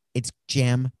 It's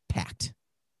jam-packed.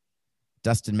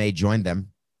 Dustin May joined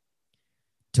them,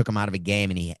 took him out of a game,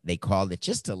 and they called it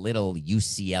just a little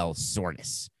UCL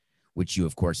soreness, which you,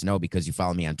 of course, know because you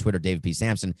follow me on Twitter, David P.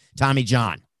 Sampson. Tommy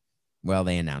John. Well,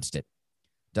 they announced it.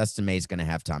 Dustin May's going to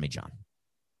have Tommy John.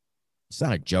 It's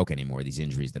not a joke anymore, these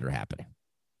injuries that are happening.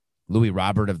 Louis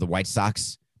Robert of the White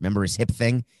Sox, remember his hip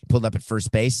thing? He pulled up at first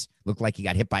base, looked like he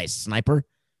got hit by a sniper.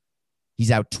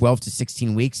 He's out 12 to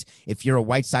 16 weeks. If you're a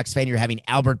White Sox fan, you're having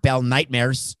Albert Bell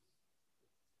nightmares.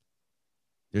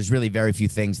 There's really very few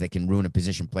things that can ruin a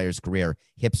position player's career.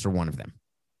 Hips are one of them.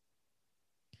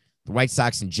 The White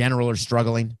Sox in general are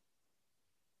struggling.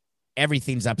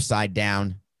 Everything's upside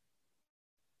down.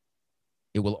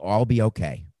 It will all be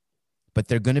okay. But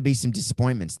there are going to be some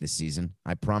disappointments this season,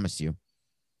 I promise you.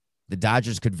 The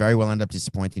Dodgers could very well end up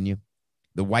disappointing you.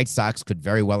 The White Sox could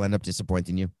very well end up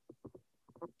disappointing you.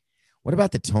 What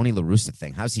about the Tony La Russa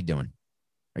thing? How's he doing?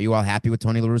 Are you all happy with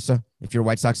Tony La Russa if you're a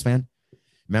White Sox fan?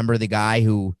 Remember the guy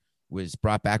who was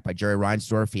brought back by Jerry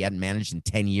Reinsdorf? He hadn't managed in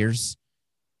 10 years.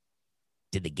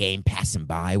 Did the game pass him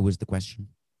by was the question.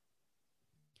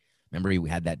 Remember he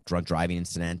had that drunk driving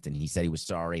incident and he said he was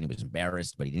sorry and he was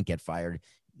embarrassed, but he didn't get fired.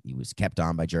 He was kept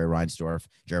on by Jerry Reinsdorf.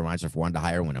 Jerry Reinsdorf wanted to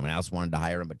hire him when no one else wanted to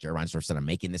hire him, but Jerry Reinsdorf said, I'm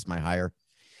making this my hire.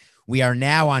 We are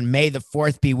now on May the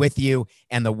 4th be with you,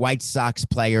 and the White Sox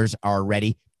players are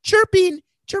ready. Chirping,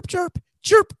 chirp, chirp,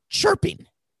 chirp, chirping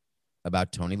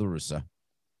about Tony La Russa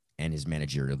and his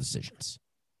managerial decisions.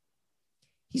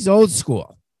 He's old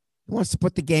school. He wants to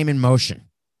put the game in motion.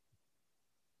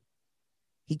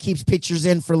 He keeps pitchers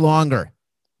in for longer,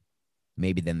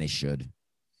 maybe than they should.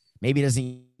 Maybe he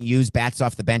doesn't use bats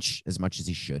off the bench as much as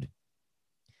he should.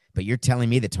 But you're telling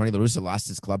me that Tony La Russa lost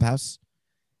his clubhouse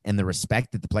and the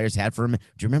respect that the players had for him? Do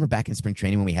you remember back in spring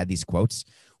training when we had these quotes?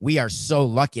 We are so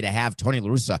lucky to have Tony La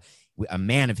Russa, a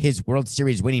man of his World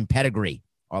Series winning pedigree.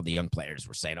 All the young players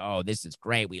were saying, oh, this is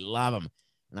great. We love him.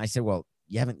 And I said, well,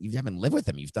 you haven't lived with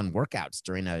him. You've done workouts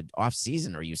during an off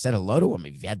season, or you said hello to him.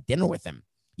 You've had dinner with him.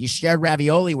 You shared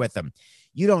ravioli with him.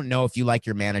 You don't know if you like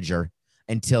your manager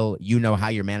until you know how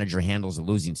your manager handles a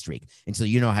losing streak, until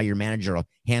you know how your manager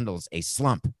handles a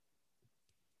slump,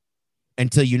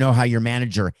 until you know how your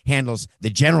manager handles the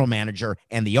general manager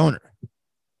and the owner,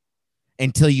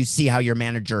 until you see how your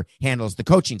manager handles the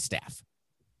coaching staff.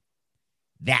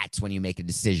 That's when you make a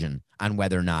decision on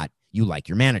whether or not you like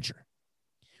your manager.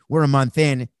 We're a month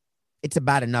in. It's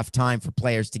about enough time for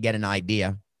players to get an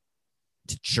idea,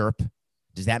 to chirp.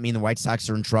 Does that mean the White Sox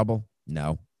are in trouble?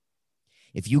 No.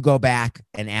 If you go back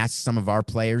and ask some of our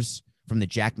players from the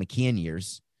Jack McKeon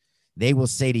years, they will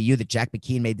say to you that Jack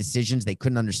McKeon made decisions they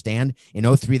couldn't understand. In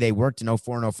 2003, they worked. In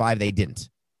 2004 and 2005, they didn't.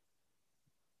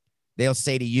 They'll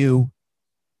say to you,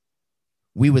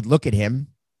 we would look at him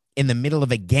in the middle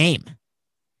of a game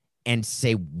and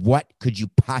say, what could you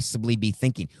possibly be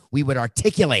thinking? We would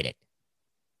articulate it.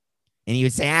 And he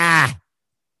would say,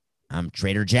 I'm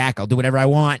Trader Jack. I'll do whatever I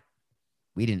want.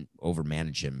 We didn't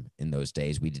overmanage him in those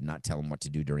days. We did not tell him what to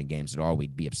do during games at all.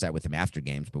 We'd be upset with him after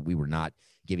games, but we were not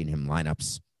giving him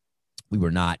lineups. We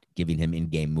were not giving him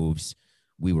in-game moves.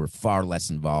 We were far less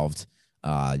involved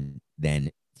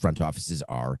than front offices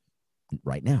are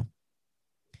right now.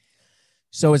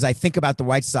 So as I think about the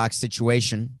White Sox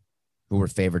situation, who were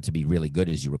favored to be really good,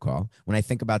 as you recall, when I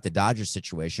think about the Dodgers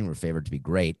situation, we're favored to be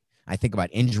great. I think about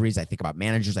injuries. I think about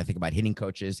managers. I think about hitting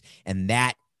coaches. And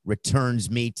that returns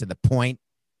me to the point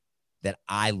that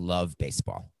I love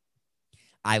baseball.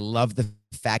 I love the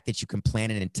fact that you can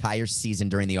plan an entire season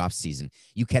during the offseason.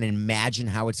 You can imagine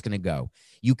how it's going to go.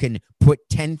 You can put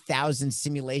 10,000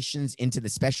 simulations into the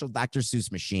special Dr.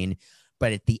 Seuss machine,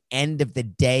 but at the end of the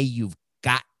day, you've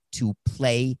got to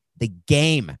play the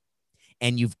game,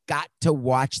 and you've got to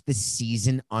watch the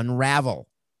season unravel.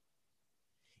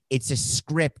 It's a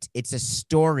script. It's a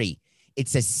story.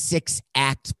 It's a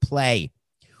 6-act play.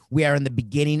 We are in the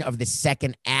beginning of the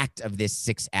second act of this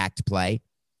 6-act play,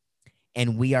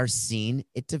 and we are seeing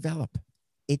it develop.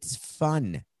 It's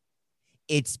fun.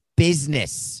 It's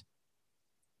business.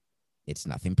 It's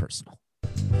nothing personal.